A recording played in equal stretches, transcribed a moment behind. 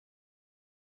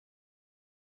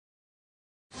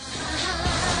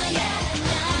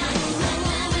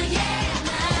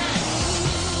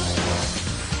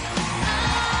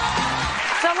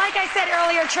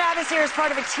earlier, Travis here is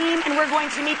part of a team, and we're going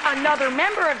to meet another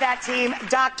member of that team,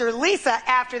 Dr. Lisa,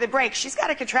 after the break. She's got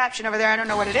a contraption over there. I don't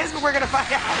know what it is, but we're going to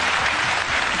find out.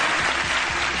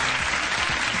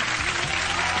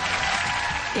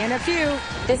 In a few.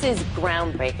 This is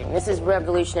groundbreaking. This is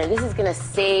revolutionary. This is going to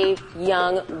save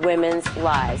young women's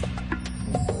lives.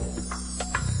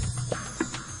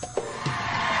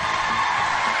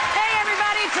 Hey,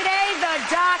 everybody. Today, the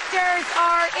doctors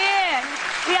are in.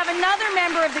 We have another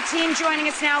member of the team joining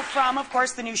us now from, of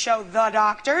course, the new show, The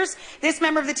Doctors. This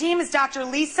member of the team is Dr.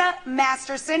 Lisa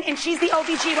Masterson, and she's the OBGYN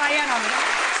on the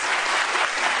Doctors.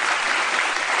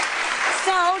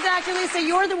 So, Dr. Lisa,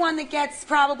 you're the one that gets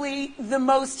probably the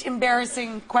most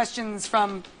embarrassing questions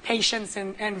from patients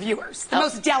and viewers. The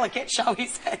most delicate, shall we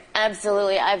say.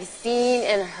 Absolutely. I've seen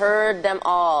and heard them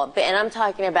all. And I'm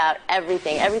talking about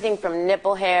everything. Everything from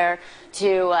nipple hair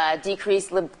to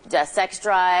decreased sex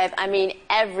drive. I mean,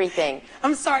 everything.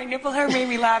 I'm sorry, nipple hair made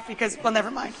me laugh because, well, never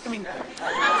mind. I mean,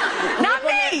 not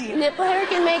me! Nipple hair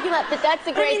can make you laugh, but that's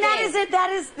a great thing.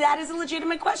 That is a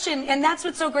legitimate question. And that's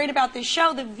what's so great about this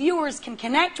show. The viewers can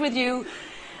connect with you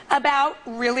about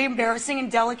really embarrassing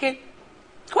and delicate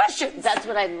questions. That's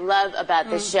what I love about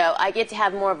this show. I get to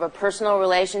have more of a personal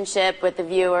relationship with the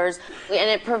viewers, and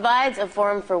it provides a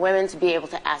forum for women to be able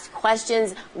to ask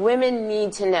questions. Women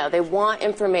need to know. They want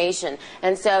information.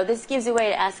 And so this gives a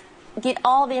way to get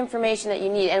all the information that you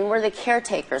need, and we're the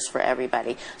caretakers for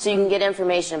everybody. So you can get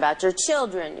information about your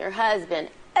children, your husband,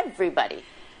 everybody.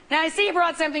 Now, I see you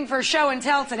brought something for show and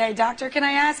tell today, Doctor. Can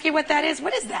I ask you what that is?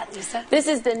 What is that, Lisa? This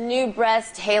is the new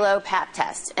breast halo pap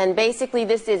test. And basically,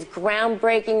 this is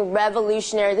groundbreaking,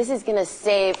 revolutionary. This is going to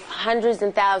save hundreds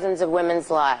and thousands of women's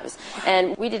lives.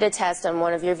 And we did a test on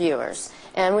one of your viewers.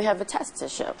 And we have a test to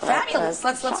show. Fabulous.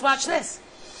 Let's watch this.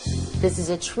 This is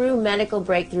a true medical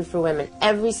breakthrough for women.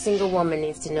 Every single woman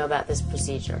needs to know about this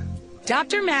procedure.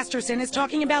 Dr. Masterson is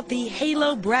talking about the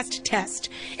Halo breast test.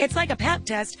 It's like a pap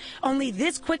test, only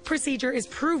this quick procedure is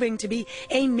proving to be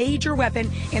a major weapon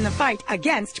in the fight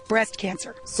against breast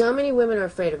cancer. So many women are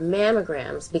afraid of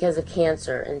mammograms because of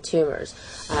cancer and tumors.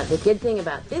 The good thing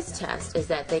about this test is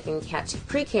that they can catch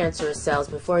precancerous cells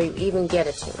before you even get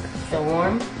a tumor. Feel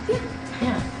warm?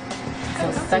 Yeah.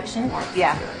 So suction?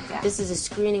 Yeah. This is a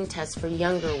screening test for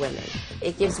younger women.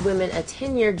 It gives women a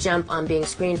 10-year jump on being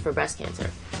screened for breast cancer.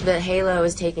 The Halo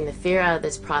is taking the fear out of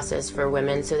this process for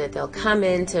women so that they'll come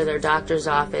into their doctor's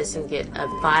office and get a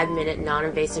 5-minute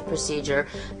non-invasive procedure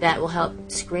that will help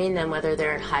screen them whether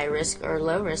they're at high risk or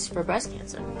low risk for breast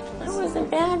cancer. That wasn't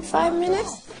bad, 5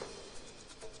 minutes.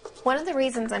 One of the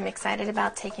reasons I'm excited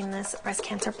about taking this breast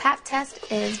cancer pap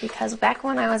test is because back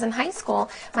when I was in high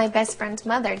school, my best friend's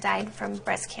mother died from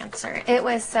breast cancer. It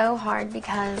was so hard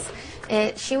because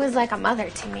she was like a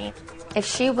mother to me. If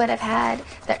she would have had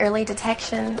the early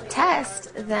detection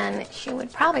test, then she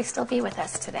would probably still be with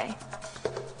us today.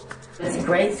 It's a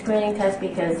great screening test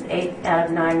because 8 out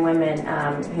of 9 women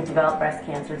who develop breast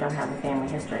cancer don't have a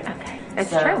family history. Okay,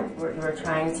 that's true. So we're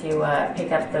trying to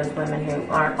pick up those women who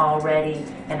aren't already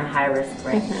in a high-risk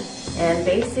range. And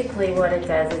basically what it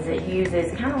does is it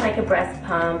uses kind of like a breast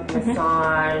pump,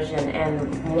 massage,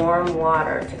 and warm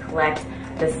water to collect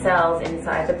the cells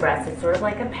inside the breast. It's sort of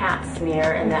like a pap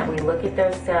smear in that we look at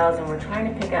those cells and we're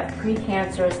trying to pick up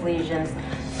precancerous lesions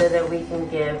so that we can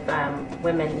give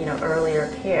women,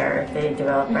 earlier care if they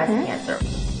develop breast cancer.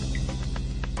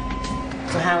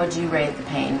 So how would you rate the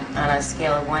pain on a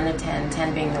scale of 1 to 10,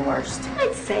 10 being the worst?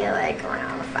 I'd say like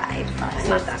around a 5.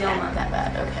 So it's still not that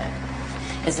bad,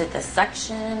 okay. Is it the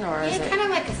suction or is it? kind of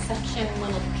like a suction,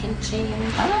 little pinching.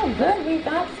 Oh, good, we've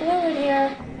got fluid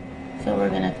here. So we're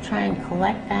going to try and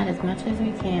collect that as much as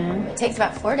we can. It takes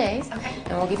about 4 days. Okay.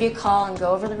 And we'll give you a call and go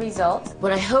over the results.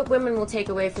 What I hope women will take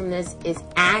away from this is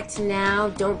act now.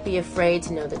 Don't be afraid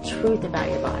to know the truth about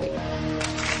your body.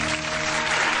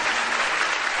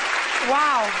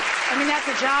 Wow. I mean, that's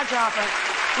a jaw dropper.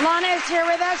 Lana is here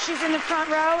with us. She's in the front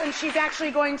row, and she's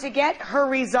actually going to get her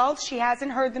results. She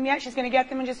hasn't heard them yet. She's going to get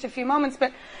them in just a few moments.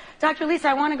 But Dr. Lisa,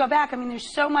 I want to go back. I mean,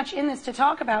 there's so much in this to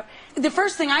talk about. The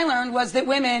first thing I learned was that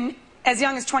women as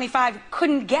young as 25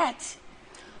 couldn't get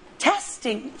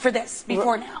testing for this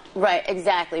before now. Right,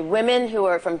 exactly. Women who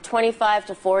are from 25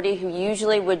 to 40 who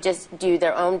usually would just do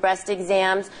their own breast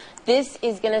exams this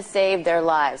is going to save their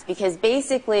lives, because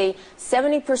basically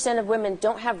 70% of women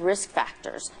don't have risk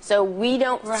factors. So we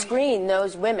don't screen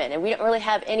those women, and we don't really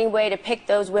have any way to pick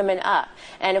those women up.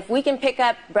 And if we can pick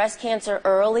up breast cancer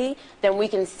early, then we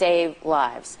can save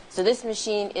lives. So this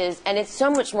machine is, and it's so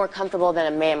much more comfortable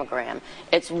than a mammogram.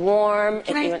 It's warm.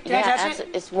 Can I touch it?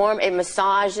 It's warm. It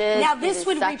massages. Now this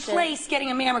would replace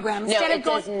getting a mammogram. No, it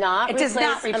does not replace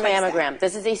a mammogram.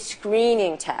 This is a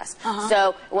screening test.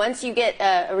 So once you get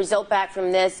a result back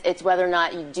from this, it's whether or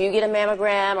not you do get a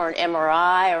mammogram or an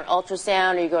MRI or an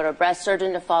ultrasound, or you go to a breast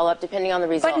surgeon to follow up, depending on the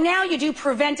result. But now you do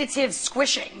preventative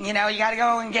squishing. You know, you got to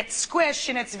go and get squished,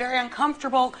 and it's very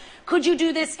uncomfortable. Could you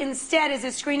do this instead as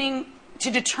a screening to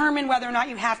determine whether or not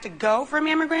you have to go for a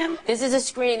mammogram? This is a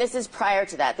screening. This is prior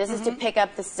to that. This is to pick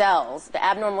up the cells, the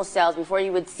abnormal cells, before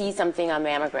you would see something on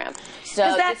mammogram. So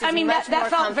that, I mean, that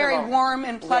felt very warm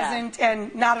and pleasant,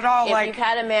 and not at all if you've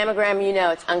had a mammogram, you know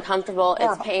it's uncomfortable,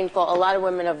 it's painful. A lot of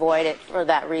women avoid it for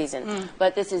that reason.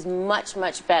 But this is much,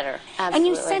 much better. Absolutely. And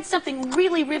you said something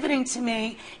really riveting to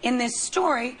me in this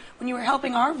story when you were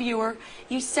helping our viewer.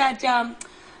 You said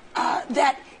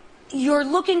that you're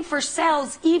looking for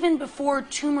cells even before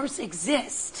tumors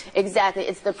exist. Exactly.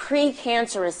 It's the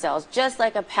precancerous cells, just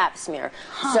like a pap smear.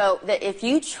 So that if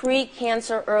you treat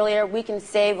cancer earlier, we can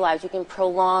save lives. We can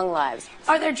prolong lives.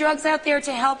 Are there drugs out there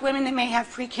to help women that may have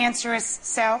precancerous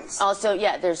cells? Also,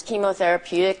 yeah, there's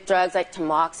chemotherapeutic drugs like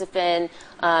tamoxifen,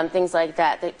 things like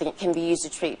that can be used to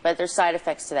treat. But there's side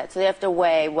effects to that. So they have to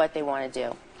weigh what they want to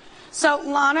do. So,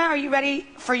 Lana, are you ready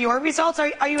for your results?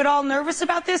 Are you at all nervous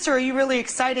about this, or are you really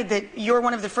excited that you're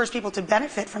one of the first people to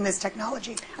benefit from this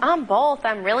technology? I'm both.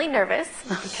 I'm really nervous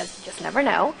because you just never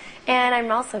know. And I'm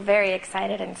also very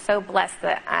excited and so blessed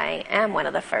that I am one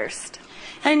of the first.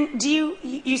 And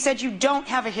you said you don't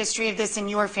have a history of this in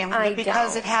your family, but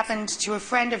because it happened to a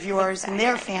friend of yours and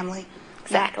their family.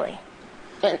 Exactly.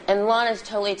 And Lana's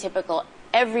totally typical.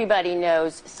 Everybody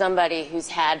knows somebody who's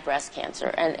had breast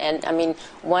cancer, and I mean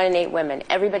 1 in 8 women.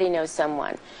 Everybody knows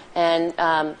someone, and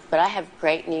but I have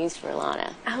great news for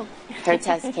Lana. Oh, her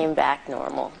test came back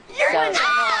normal. You're normal.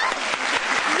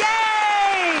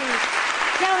 Yay!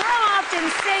 Now, how often,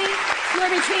 say you're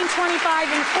between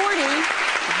 25 and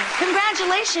 40?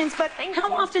 Congratulations, but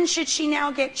how often should she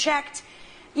now get checked?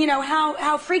 You know,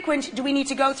 how frequent do we need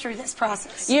to go through this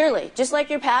process? Yearly, just like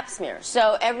your pap smear.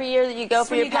 So every year that you go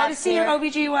for your pap smear. So when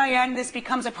you go to see your OBGYN, this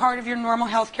becomes a part of your normal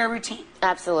healthcare routine?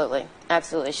 Absolutely.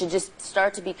 Absolutely. It should just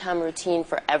start to become routine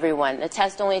for everyone. The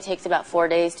test only takes about 4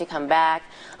 days to come back.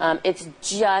 It's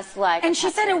just like And she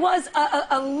said it was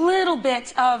a little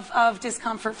bit of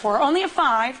discomfort for her, only a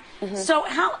 5. So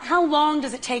how long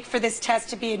does it take for this test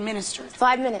to be administered?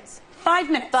 5 minutes.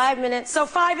 5 minutes. 5 minutes. So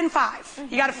 5 and 5.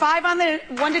 You got a 5 on the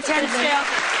 1 to 10 scale,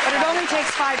 but it only takes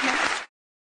 5 minutes.